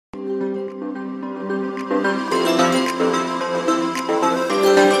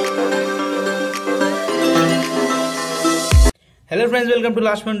Hello friends, welcome to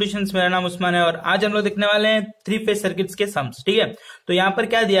लास्टमोमेंटुइशंस। मेरा नाम उस्मान है और आज हम लोग देखने वाले हैं थ्री फेज सर्किट्स के सम्स। ठीक है, तो यहाँ पर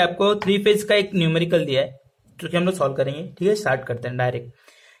क्या दिया है आपको, थ्री फेज का एक न्यूमेरिकल दिया है जो कि हम लोग सॉल्व करेंगे। ठीक है, स्टार्ट करते हैं डायरेक्ट।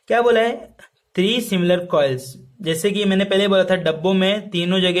 क्या बोला है, थ्री सिमिलर कॉइल्स। जैसे कि मैंने पहले बोला था डब्बों में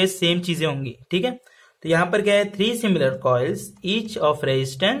तीनों जगह सेम चीजें होंगी। ठीक है, तो यहाँ पर क्या है, three similar coils each of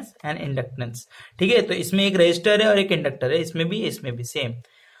resistance and inductance. ठीक है, तो इसमें एक रेजिस्टर है और एक इंडक्टर है, इसमें भी सेम।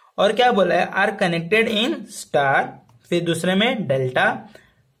 और क्या बोला है, आर कनेक्टेड इन स्टार, फिर दूसरे में delta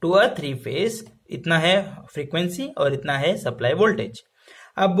to a three phase. इतना है फ्रीक्वेंसी और इतना है सप्लाई वोल्टेज।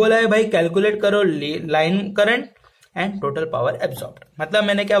 अब बोला है भाई कैलकुलेट करो line current and total power absorbed. मतलब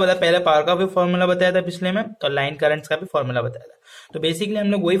मैंने क्या बोला, पहले पावर का भी फॉर्मूला बताया था पिछले में और लाइन करंट्स का भी फॉर्मूला बताया था। तो बेसिकली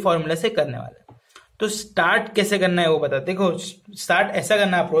हम लोग वही फॉर्मूला से करने वाले हैं। तो स्टार्ट कैसे करना है वो बता। देखो, स्टार्ट ऐसा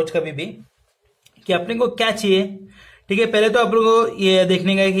करना अप्रोच कभी भी कि अपने को क्या चाहिए। ठीक है, पहले तो आप लोगों को ये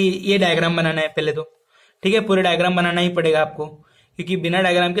देखने का है कि ये डायग्राम बनाना है पहले तो। ठीक है, पूरे डायग्राम बनाना ही पड़ेगा आपको, क्योंकि बिना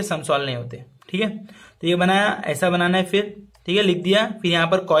डायग्राम के सम सॉल्व नहीं होते। ठीक है, तो ये बनाया, ऐसा बनाना है। फिर ठीक है, लिख दिया। फिर यहाँ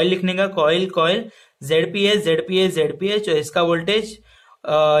पर कॉइल लिखने का, कॉइल ZPH और इसका वोल्टेज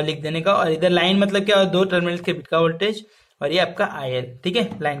लिख देने का। और इधर लाइन मतलब क्या, दो टर्मिनल के बीच का वोल्टेज। और ये आपका IL, ठीक है,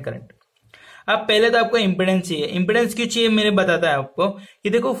 लाइन करंट। अब पहले तो आपको इंपेडेंस चाहिए। इंपेडेंस क्यों चाहिए मैंने बताता है आपको कि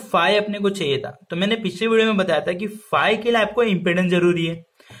देखो फाई अपने को चाहिए था, तो मैंने पिछले वीडियो में बताया था कि फाई के लिए आपको इंपेडेंस जरूरी है।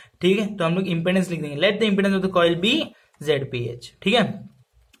 ठीक है, तो हम लोग इंपेडेंस लिख देंगे, let the impedance of the coil B ZPH। ठीक है,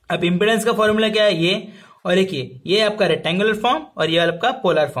 अब इंपेडेंस का फॉर्मूला क्या है, ये और एक ये आपका रेक्टेंगुलर फॉर्म और ये आपका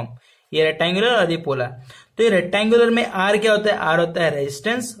पोलर फॉर्म। ये रेक्टेंगुलर और ये पोलर। तो ये रेक्टेंगुलर में R क्या होता है, R होता है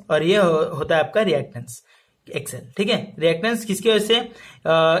रेजिस्टेंस और ये होता है आपका रिएक्टेंस XL। ठीक है, रिएक्टेंस किसकी वजह से,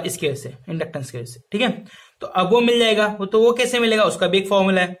 इसकी वजह से, इंडक्टेंस की वजह से। ठीक है, तो अब वो मिल जाएगा। तो वो कैसे मिलेगा, उसका भी एक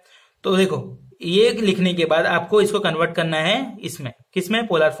फॉर्मूला है। तो देखो, ये लिखने के बाद आपको इसको कन्वर्ट करना है इसमें, किसमें,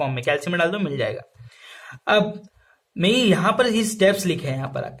 पोलर फॉर्म में। कैल्शियम में डाल दो, मिल जाएगा। अब मैं यहां पर ये स्टेप्स लिखे हैं यहाँ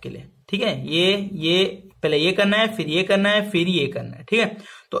पर आपके लिए। ठीक है, ये पहले ये करना है, फिर ये करना है, फिर ये करना है। ठीक है,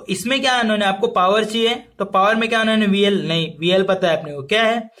 तो इसमें क्या उन्होंने आपको पावर चाहिए, तो पावर में क्या उन्होंने VL नहीं, VL पता है अपने को क्या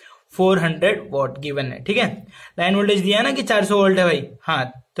है, 400 वॉट गिवन है। ठीक है, लाइन वोल्टेज दिया ना कि 400 वोल्ट है भाई,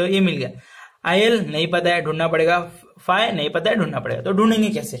 हाँ, तो ये मिल गया। IL नहीं पता है, ढूंढना पड़ेगा। फाई नहीं पता है, ढूंढना पड़ेगा। तो ढूंढेंगे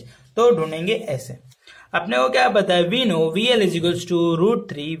कैसे, तो ढूंढेंगे ऐसे। अपने को क्या पता है, we know VL is equals to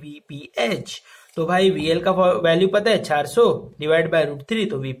 √3 VPH। तो भाई VL का वैल्यू पता है 400 डिवाइड बाय √3,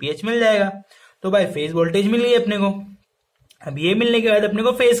 तो VPH मिल जाएगा। तो भाई फेज वोल्टेज मिल गई अपने को। अब ये मिलने के बाद अपने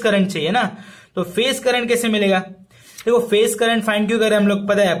को फेज करंट चाहिए ना, तो फेज करंट कैसे मिलेगा। देखो, फेज करंट फाइंड क्यों करें हम लोग,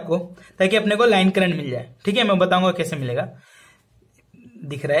 पता है आपको, ताकि अपने को लाइन करंट मिल जाए। ठीक है, मैं बताऊंगा कैसे मिलेगा,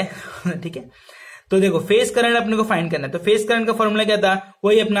 दिख रहा है। ठीक है, तो देखो फेज करंट अपने को फाइंड करना है। तो फेज करंट का फॉर्मूला क्या था,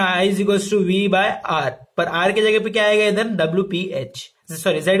 वही अपना I is equals to V/R। पर R की जगह पे क्या आएगा, इधर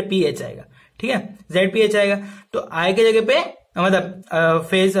ZPH आएगा। ठीक है, ZPH आएगा। तो I की जगह पे मतलब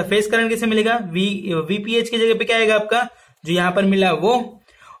फेज करंट कैसे मिलेगा, VPH की जगह पे क्या आएगा आपका, जो यहां पर मिला वो।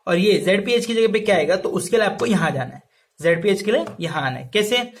 और ये ZPH की जगह पे क्या आएगा, तो उसके लिए आपको यहां जाना है। ZPH के लिए यहां आना है।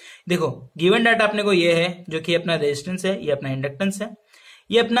 कैसे, देखो गिवन डाटा अपने को ये है, जो कि अपना रेजिस्टेंस है, ये अपना इंडक्टेंस है,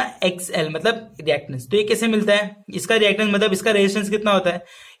 ये अपना XL मतलब रिएक्टेंस। तो ये कैसे मिलता है, इसका रिएक्टेंस मतलब इसका रेजिस्टेंस कितना होता है,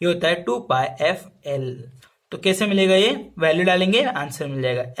 ये होता है 2πfL। तो कैसे मिलेगा, ये वैल्यू डालेंगे, आंसर मिल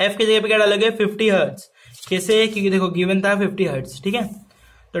जाएगा। F की जगह पे क्या डालोगे, 50 हर्ट्ज। कैसे, क्योंकि देखो गिवन था 50 हर्ट्ज। ठीक है,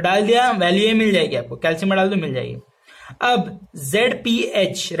 तो डाल दिया, वैल्यू ये मिल जाएगी आपको, कैल्शियम में डाल दो, मिल जाएगी। अब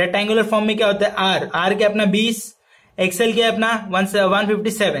ZPH रेक्टेंगुलर फॉर्म में क्या होता है, R क्या अपना 20, XL क्या अपना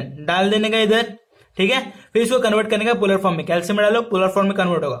 157 डाल देने का इधर। ठीक है, फिर इसको कन्वर्ट करने का पोलर फॉर्म में, कैल्शियम में डालो, पोलर फॉर्म में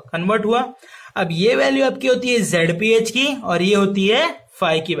कन्वर्ट होगा, कन्वर्ट हुआ। अब ये वैल्यू आपकी होती है ZPH की और ये होती है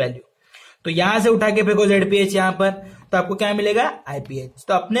फाई की वैल्यू। तो यहां से उठा के फेंको ZPH यहां पर, तो आपको क्या मिलेगा, IPH।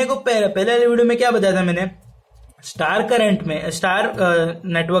 तो अपने को पहले वीडियो में क्या बताया था मैंने, स्टार करंट में, स्टार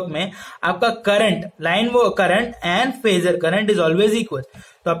नेटवर्क में आपका करंट, लाइन वो current and phasor current is always equal.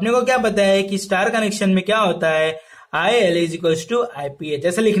 तो अपने को क्या पता है कि स्टार कनेक्शन में क्या होता है, IL is equals to IPH।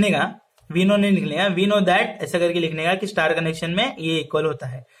 ऐसा लिखने का, वी नो नहीं लिखने का, वी नो दैट ऐसा करके लिखने का कि स्टार कनेक्शन में ये इक्वल होता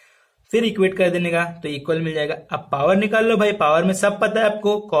है। फिर इक्वेट कर देने का, तो इक्वल मिल जाएगा। अब पावर निकाल लो भाई, पावर में सब पता है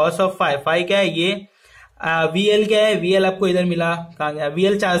आपको, cos ऑफ फाई क्या है, ये VL क्या है, VL आपको इधर मिला, कहां गया,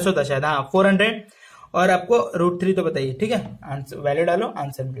 VL 400 था शायद, हाँ 400, और आपको √3 तो बताइए। ठीक है, आंसर वैल्यू डालो,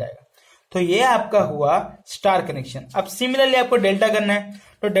 आंसर मिल जाएगा। तो ये आपका हुआ स्टार कनेक्शन। अब सिमिलरली आपको डेल्टा करना है,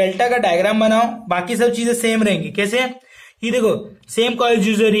 तो डेल्टा का डायग्राम बनाओ, बाकी सब चीजें सेम रहेंगी। कैसे, ये देखो सेम कॉइल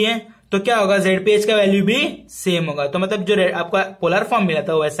यूज हो रही है, तो क्या होगा, ZPH का वैल्यू भी सेम होगा। तो मतलब जो आपका पोलर फॉर्म मिला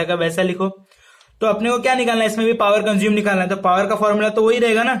था वैसा का वैसा लिखो। तो अपने को क्या निकालना है, इसमें भी पावर कंज्यूम निकालना है। तो पावर का फॉर्मूला तो वही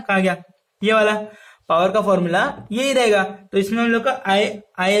रहेगा ना, कहाँ गया ये वाला, पावर का फॉर्मूला यही रहेगा। तो इसमें हम लोग का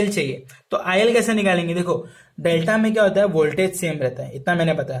IL चाहिए। तो IL कैसे निकालेंगे, देखो डेल्टा में क्या होता है, वोल्टेज सेम रहता है, इतना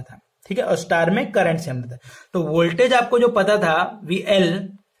मैंने बताया था, ठीक है, और स्टार में करंट सेम रहता है। तो वोल्टेज आपको जो पता था VL,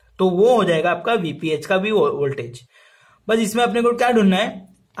 तो वो हो जाएगा आपका VPH का भी वोल्टेज। बस इसमें अपने को क्या ढूंढना है,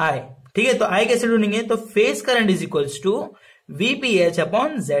 I, ठीक है। तो I कैसे ढूंढेंगे, तो phase current is equals to VPH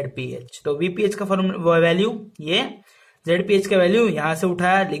upon ZPH। तो VPH का फॉर्मूला वैल्यू ये, ZPH का वैल्यू यहां से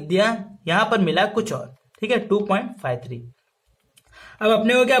उठाया लिख दिया, यहां पर मिला कुछ और, ठीक है, 2.53। अब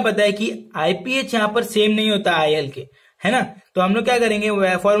अपने को क्या पता है कि IPH यहां पर सेम नहीं होता IL के, है ना। तो हम लोग क्या करेंगे,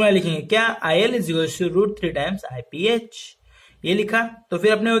 फॉर्मूला लिखेंगे क्या, IL is equal to √3 times IPH, ये लिखा। तो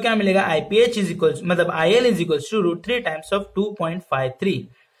फिर अपने को क्या मिलेगा, IPH इज इक्वल मतलब IL is equal to √3 times of 2.53,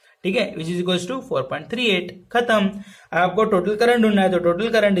 ठीक है, विच इज इक्वल टू 4.38, खत्म। आपको टोटल करंट ढूंढना है, तो total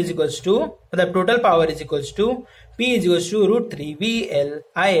current is equal to मतलब total power is equal to P is equal to √3 VL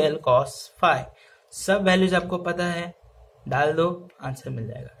IL cos phi। सब वैल्यूज आपको पता है, डाल दो, आंसर मिल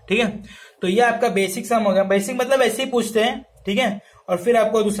जाएगा, ठीक है। तो ये आपका बेसिक सम हो गया। बेसिक मतलब ऐसे ही पूछते हैं, ठीक है। और फिर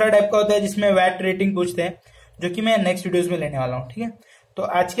आपको दूसरा टाइप का होता है जिसमें वैट रेटिंग पूछते हैं, जो कि मैं नेक्स्ट वीडियोस में लेने वाला हूँ, ठीक है। तो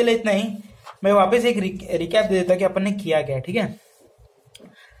आज के लिए इतना ही। मैं वापस एक रिकैप दे देता हूँ कि अपन ने किया क्या, ठीक है।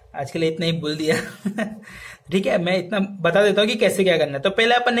 आज के लिए इतना ही बोल दिया ठीक है। मैं इतना बता देता हूँ कि कैसे क्या करना है। तो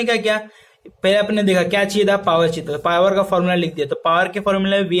पहले अपन ने क्या किया, पहले अपन ने देखा क्या चाहिए था, पावर चाहिए था, पावर का फॉर्मूला लिख दिया। तो पावर के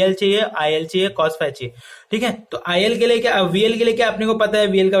फॉर्मूला में VL चाहिए, IL चाहिए, cos phi चाहिए, ठीक है। तो IL के लिए क्या, VL के लिए क्या अपने को पता है,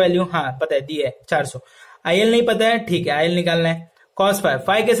 VL का वैल्यू हाँ पता है, दी है 400। IL नहीं पता है, ठीक है, IL निकालना है। cos phi,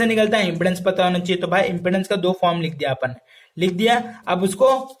 phi कैसे निकलता है, इंपेडेंस पता होना चाहिए। तो भाई इंपेडेंस का 2 फॉर्म लिख दिया अपन ने, लिख दिया। अब उसको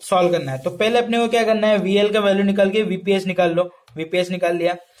सॉल्व करना है। तो पहले अपने को क्या करना है, VL का वैल्यू निकाल के VPH निकाल लो। VPH निकाल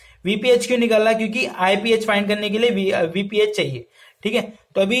लिया। VPH क्यों निकाला, क्योंकि IPH फाइंड करने के लिए VPH चाहिए, ठीक है।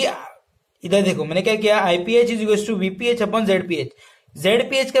 तो अभी इधर देखो मैंने क्या किया, IPH is equal to VPH upon ZPH।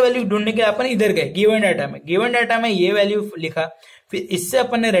 ZPH का वैल्यू ढूंढने के लिए अपन इधर गए गिवन डाटा में ये वैल्यू लिखा। फिर इससे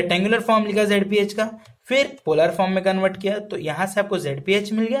अपन ने रेक्टेंगुलर फॉर्म लिखा ZPH का, फिर पोलर फॉर्म में कन्वर्ट किया। तो यहां से आपको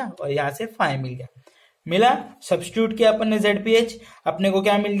ZPH मिल गया और यहां से phi मिल गया, मिला। सब्स्टिट्यूट किया अपन ने ZPH, अपने को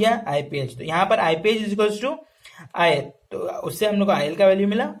क्या मिल गया, IPH। तो यहाँ पर IPH is equal to I, तो उससे हम लोग को IL का वैल्यू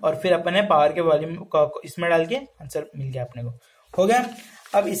मिला और फिर अपन ने पावर के वॉल्यूम इसमें डाल के आंसर मिल गया अपने को, हो गया।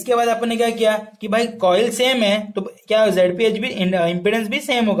 अब इसके बाद अपन ने क्या किया कि भाई कॉइल सेम है तो क्या ZPH भी इंपेडेंस भी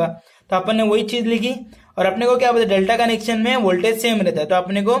सेम होगा। तो अपन ने वही चीज लिखी और अपने को क्या पता, डेल्टा कनेक्शन में वोल्टेज सेम रहता है। तो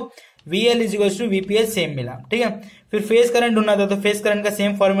अपने को VL is equal to VPH same मिला, ठीक है। फिर फेज करंट ढूंढना था, तो फेज करंट का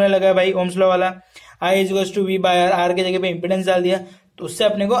सेम फॉर्मूला लगा भाई, ओम्स लॉ वाला। I is equal to V bye R के जगह पे इंपेडेंस डाल दिया, तो उससे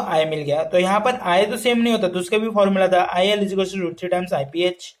अपने को I मिल गया। तो यहाँ पर I तो सेम नहीं होता, तो उसका भी फॉर्मूला था IL is equal to √3 times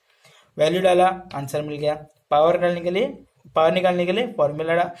IPH, value डाला, आंसर मिल गया। पावर निकालने के लिए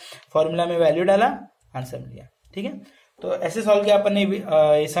फॉर्मूला में वैल्यू डाला, आंसर मिल गया, ठीक है। तो ऐसे सॉल्व किया अपन ने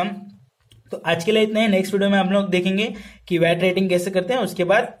ये सम। तो आज के लिए इतना ही। नेक्स्ट वीडियो में हम लोग देखेंगे कि वैट रेटिंग कैसे करते हैं, उसके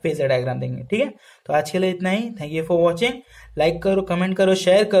बाद फेजर डायग्राम देंगे, ठीक है। तो आज के लिए इतना ही। Thank you for watching. Like करो, कमेंट करो,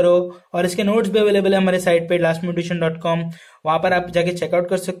 शेयर करो, और इसके नोट्स भी अवेलेबल है हमारे साइट पे lastmomenttuition.com, वहां पर आप जाके चेकआउट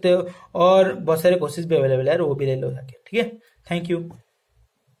कर सकते हो। और बहुत सारे कोर्सेज भी अवेलेबल है, वो भी ले लो जाके, ठीक है। Thank you.